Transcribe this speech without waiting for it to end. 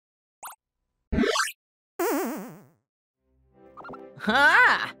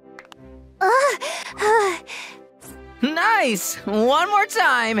Ha! Nice! One more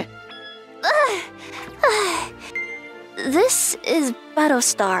time! This is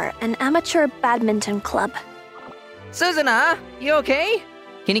Battlestar, an amateur badminton club. Suzuna, you okay?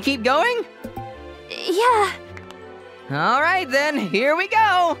 Can you keep going? Yeah. Alright then, here we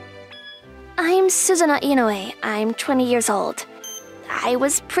go! I'm Suzuna Inoue. I'm 20 years old. I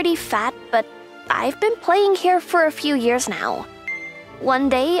was pretty fat, but I've been playing here for a few years now. One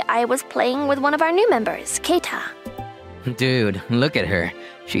day, I was playing with one of our new members, Keita. Dude, look at her.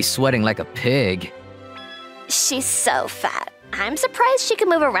 She's sweating like a pig. She's so fat. I'm surprised she can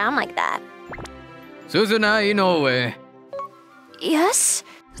move around like that. Suzuna Inoue. Yes?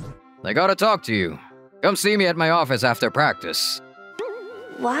 I gotta talk to you. Come see me at my office after practice.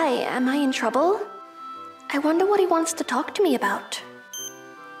 Why? Am I in trouble? I wonder what he wants to talk to me about.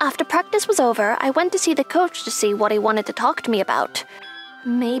 After practice was over, I went to see the coach to see what he wanted to talk to me about.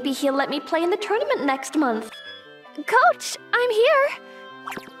 Maybe he'll let me play in the tournament next month. Coach, I'm here!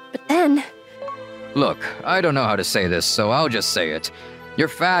 But then... Look, I don't know how to say this, so I'll just say it. You're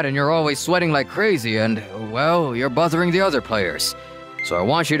fat and you're always sweating like crazy and, well, you're bothering the other players. So I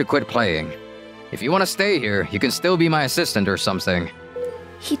want you to quit playing. If you want to stay here, you can still be my assistant or something.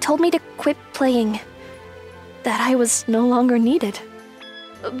 He told me to quit playing. That I was no longer needed.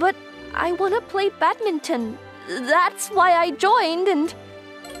 But I want to play badminton. That's why I joined and...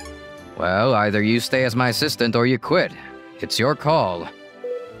 Well, either you stay as my assistant or you quit. It's your call.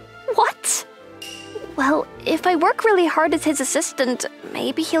 What? Well, if I work really hard as his assistant,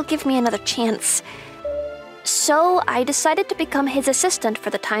 maybe he'll give me another chance. So I decided to become his assistant for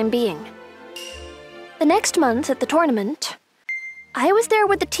the time being. The next month at the tournament, I was there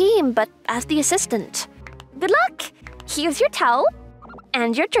with the team, but as the assistant. Good luck! Here's your towel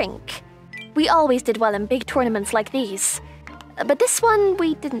and your drink. We always did well in big tournaments like these. But this one,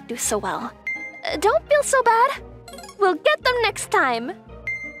 we didn't do so well. Don't feel so bad. We'll get them next time.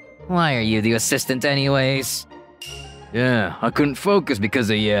 Why are you the assistant anyways? Yeah, I couldn't focus because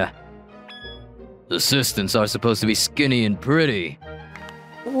of you. Assistants are supposed to be skinny and pretty.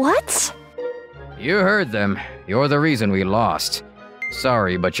 What? You heard them. You're the reason we lost.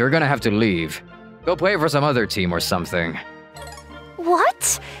 Sorry, but you're gonna have to leave. Go play for some other team or something.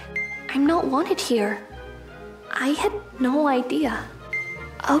 What? I'm not wanted here. I had no idea.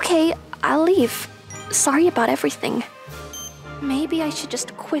 Okay, I'll leave. Sorry about everything. Maybe I should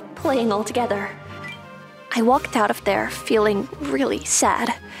just quit playing altogether. I walked out of there feeling really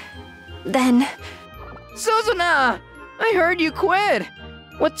sad. Then... Suzuna! I heard you quit!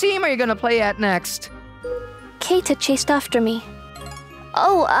 What team are you gonna play at next? Keita chased after me.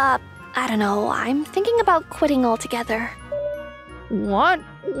 Oh, I don't know. I'm thinking about quitting altogether. What?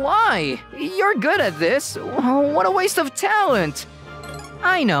 Why? You're good at this. What a waste of talent.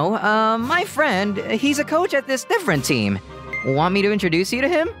 I know, my friend, he's a coach at this different team. Want me to introduce you to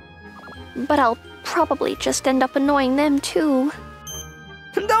him? But I'll probably just end up annoying them too.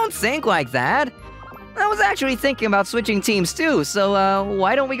 Don't think like that. I was actually thinking about switching teams too, so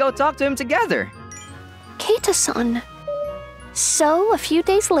why don't we go talk to him together? Keita-san. So, a few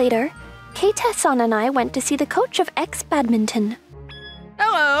days later, Keita-san and I went to see the coach of X Badminton.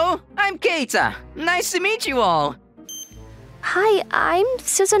 Hello, I'm Keita. Nice to meet you all. Hi, I'm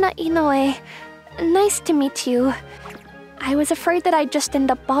Suzuna Inoue. Nice to meet you. I was afraid that I'd just end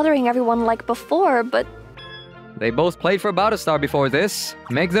up bothering everyone like before, but... They both played for Battlestar before this.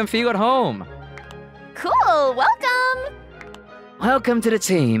 Make them feel at home. Cool, welcome! Welcome to the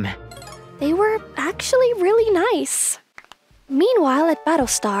team. They were actually really nice. Meanwhile, at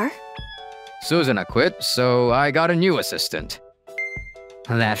Battlestar... Suzuna quit, so I got a new assistant.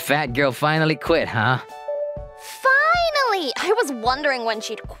 That fat girl finally quit, huh? Finally! I was wondering when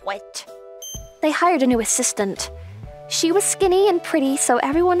she'd quit. They hired a new assistant. She was skinny and pretty, so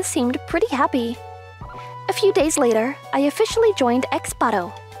everyone seemed pretty happy. A few days later, I officially joined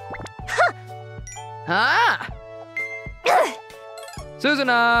X-Battle. Huh! Ah!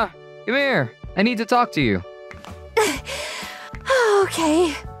 Suzuna! Come here. I need to talk to you.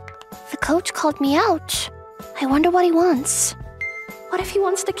 Okay. The coach called me out. I wonder what he wants. What if he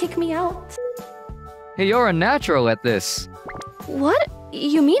wants to kick me out? Hey, you're a natural at this. What?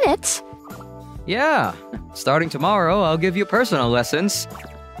 You mean it? Yeah. Starting tomorrow, I'll give you personal lessons.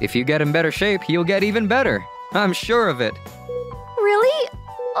 If you get in better shape, you'll get even better. I'm sure of it. Really?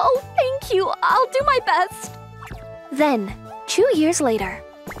 Oh, thank you. I'll do my best. Then, 2 years later.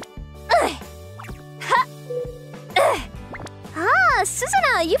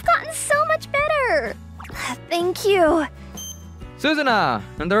 Suzuna, you've gotten so much better. Thank you. Suzuna,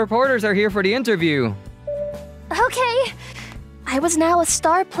 and the reporters are here for the interview. Okay. I was now a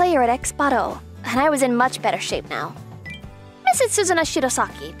star player at X-Bado, and I was in much better shape now. Mrs. Suzuna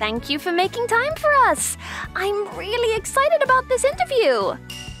Shirosaki, thank you for making time for us. I'm really excited about this interview.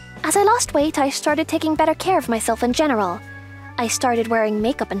 As I lost weight, I started taking better care of myself in general. I started wearing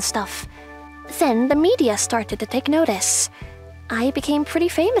makeup and stuff. Then the media started to take notice. I became pretty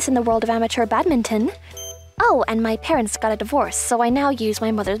famous in the world of amateur badminton. Oh, and my parents got a divorce, so I now use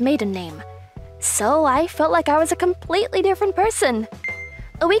my mother's maiden name. So I felt like I was a completely different person.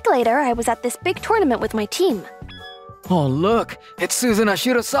 A week later, I was at this big tournament with my team. Oh, look, it's Suzuna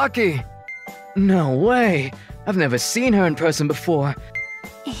Shirosaki. No way. I've never seen her in person before.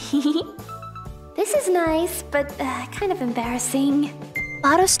 This is nice, but kind of embarrassing.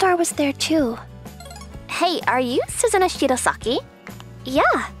 Battlestar was there too. Hey, are you Suzuna Shirosaki?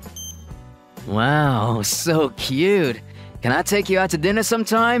 Yeah. Wow, so cute. Can I take you out to dinner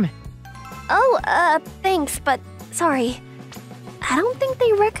sometime? Oh, thanks, but sorry. I don't think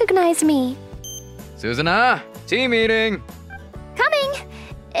they recognize me. Suzuna, team meeting. Coming!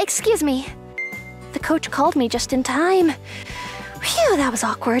 Excuse me. The coach called me just in time. Phew, that was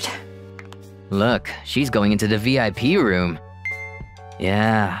awkward. Look, she's going into the VIP room.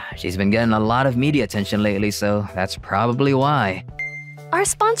 Yeah, she's been getting a lot of media attention lately, so that's probably why. Our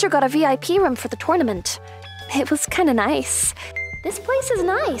sponsor got a VIP room for the tournament. It was kinda nice. This place is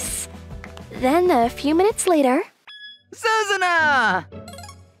nice. Then, a few minutes later... Suzuna!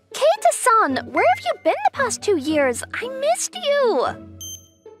 Keita-san, where have you been the past 2 years? I missed you!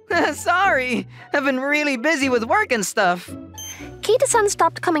 Sorry, I've been really busy with work and stuff. Keita-san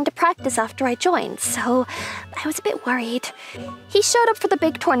stopped coming to practice after I joined, so I was a bit worried. He showed up for the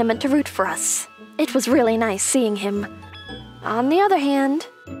big tournament to root for us. It was really nice seeing him. On the other hand...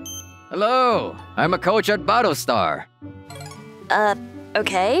 Hello, I'm a coach at Battlestar.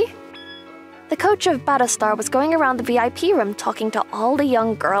 Okay? The coach of Battlestar was going around the VIP room talking to all the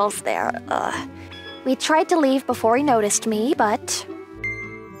young girls there. We tried to leave before he noticed me, but...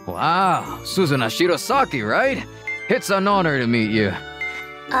 Wow, Suzuna Shirosaki, right? It's an honor to meet you.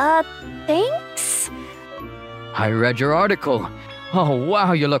 Thanks? I read your article. Oh,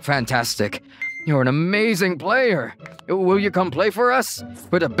 wow, you look fantastic. You're an amazing player. Will you come play for us?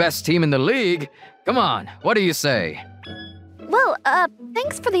 We're the best team in the league. Come on, what do you say? Well,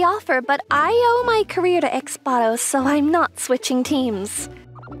 thanks for the offer, but I owe my career to X-Bado, so I'm not switching teams.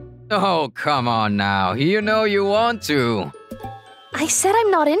 Oh, come on now. You know you want to. I said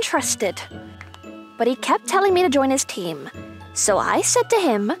I'm not interested. But he kept telling me to join his team. So I said to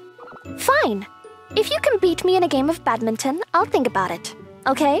him, fine. If you can beat me in a game of badminton, I'll think about it.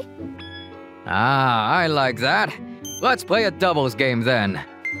 Okay? Ah, I like that. Let's play a doubles game then.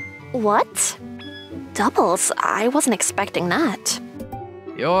 What? Doubles? I wasn't expecting that.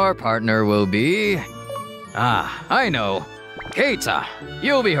 Your partner will be... Ah, I know. Keita.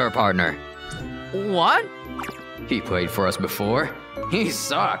 You'll be her partner. What? He played for us before. He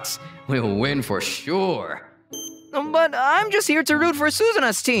sucks. We'll win for sure. But I'm just here to root for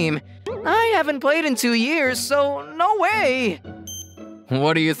Suzuna's team. I haven't played in 2 years, so no way.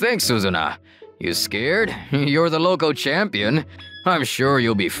 What do you think, Suzuna? You scared? You're the local champion. I'm sure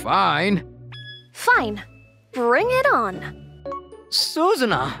you'll be fine. Fine. Bring it on.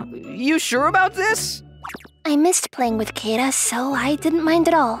 Suzuna, you sure about this? I missed playing with Keita, so I didn't mind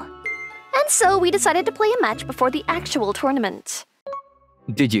at all. And so we decided to play a match before the actual tournament.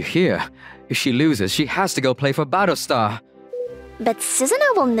 Did you hear? If she loses, she has to go play for Battlestar. But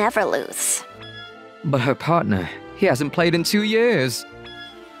Suzuna will never lose. But her partner, he hasn't played in 2 years.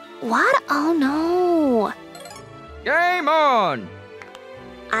 What? Oh no. Game on!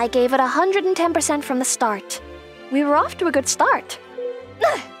 I gave it 110% from the start. We were off to a good start.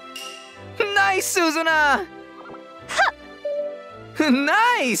 Nice, Suzuna!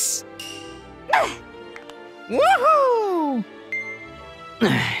 Nice! Woohoo!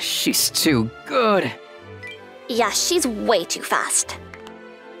 She's too good. Yeah, she's way too fast.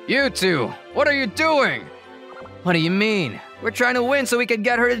 You two, what are you doing? What do you mean? We're trying to win so we can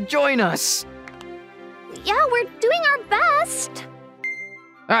get her to join us. Yeah, we're doing our best.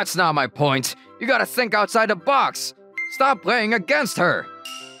 That's not my point. You gotta think outside the box. Stop playing against her.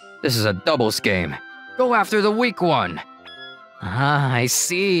 This is a doubles game. Go after the weak one. Ah, I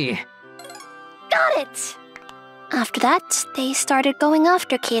see. Got it! After that, they started going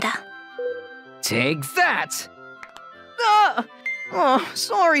after Keita. Take that! Ah! Oh,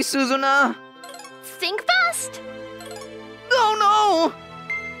 sorry, Suzuna. Think fast! Oh no!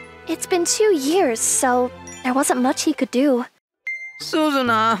 It's been 2 years, so there wasn't much he could do.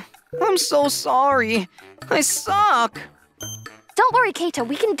 Suzuna, I'm so sorry. I suck. Don't worry, Keita,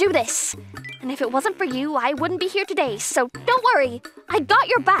 we can do this. And if it wasn't for you, I wouldn't be here today, so don't worry. I got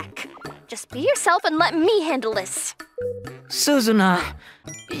your back. Just be yourself and let me handle this. Suzuna,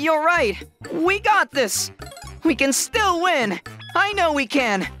 you're right. We got this. We can still win. I know we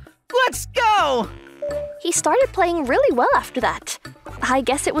can. Let's go! He started playing really well after that. I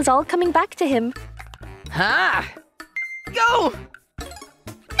guess it was all coming back to him. Ha! Go!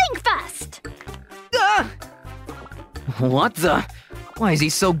 Think fast! What the? Why is he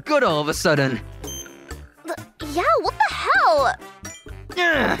so good all of a sudden? Yeah, what the hell?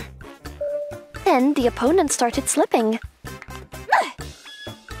 Ugh. Then the opponent started slipping.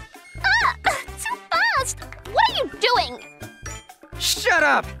 Too fast! What are you doing? Shut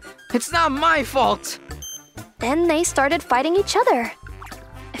up! It's not my fault! Then they started fighting each other.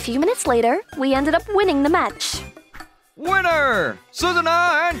 A few minutes later, we ended up winning the match. Winner!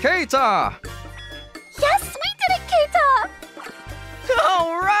 Suzuna and Keita! Yes, we did it, Keita!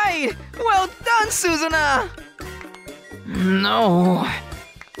 All right! Well done, Suzuna! No.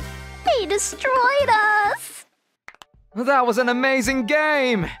 He destroyed us! That was an amazing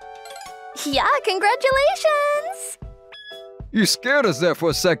game! Yeah, congratulations! You scared us there for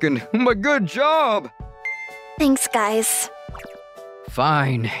a second, but good job! Thanks, guys.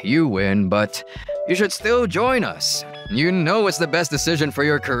 Fine, you win, but you should still join us. You know it's the best decision for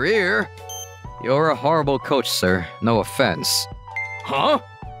your career. You're a horrible coach, sir. No offense. Huh?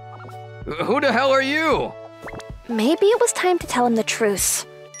 Who the hell are you? Maybe it was time to tell him the truth.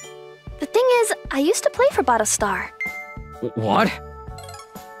 The thing is, I used to play for Battlestar. What?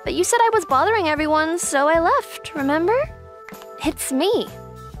 But you said I was bothering everyone, so I left, remember? It's me,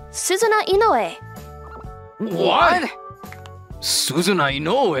 Suzuna Inoue. What? Suzuna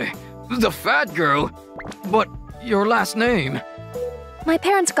Inoue? The fat girl? But your last name? My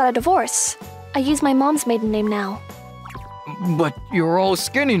parents got a divorce. I use my mom's maiden name now. But you're all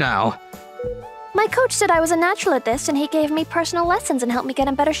skinny now. My coach said I was a natural at this and he gave me personal lessons and helped me get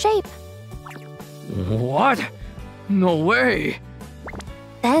in better shape. What? No way.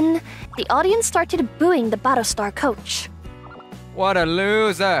 Then, the audience started booing the Battlestar coach. What a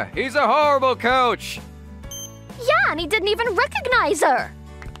loser. He's a horrible coach. Yeah, and he didn't even recognize her.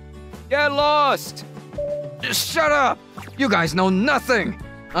 Get lost. Shut up. You guys know nothing.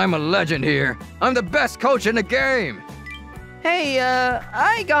 I'm a legend here. I'm the best coach in the game. Hey,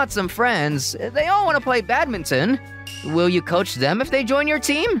 I got some friends. They all want to play badminton. Will you coach them if they join your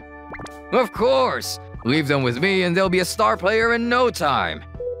team? Of course. Leave them with me and they'll be a star player in no time.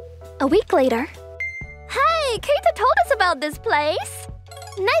 A week later. Hey, Keita told us about this place.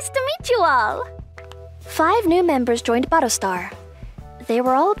 Nice to meet you all. 5 new members joined Battlestar. They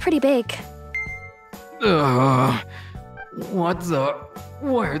were all pretty big. What the?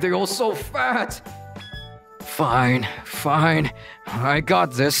 Why are they all so fat? Fine. I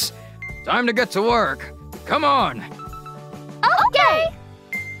got this. Time to get to work. Come on. Okay.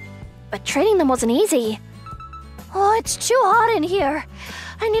 But training them wasn't easy. Oh, it's too hot in here.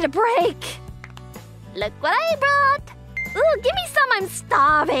 I need a break. Look what I brought. Ooh, give me some, I'm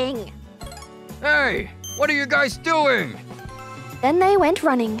starving. Hey, what are you guys doing? Then they went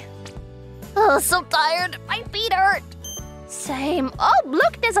running. Oh, so tired. My feet hurt. Same. Oh,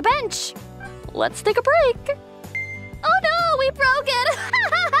 look, there's a bench. Let's take a break. Oh no, we broke it.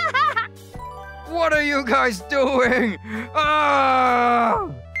 What are you guys doing? Ah!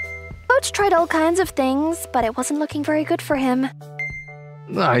 Coach tried all kinds of things, but it wasn't looking very good for him.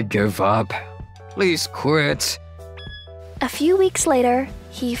 I give up. Please quit. A few weeks later,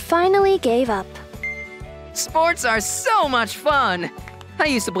 he finally gave up. Sports are so much fun. I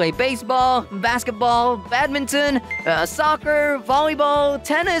used to play baseball, basketball, badminton, soccer, volleyball,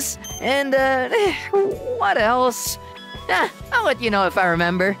 tennis, and what else? I'll let you know if I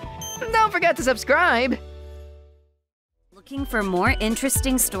remember. Don't forget to subscribe. Looking for more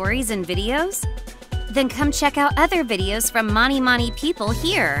interesting stories and videos? Then come check out other videos from Mani people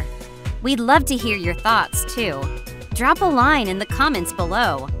here. We'd love to hear your thoughts too. Drop a line in the comments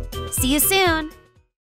below. See you soon!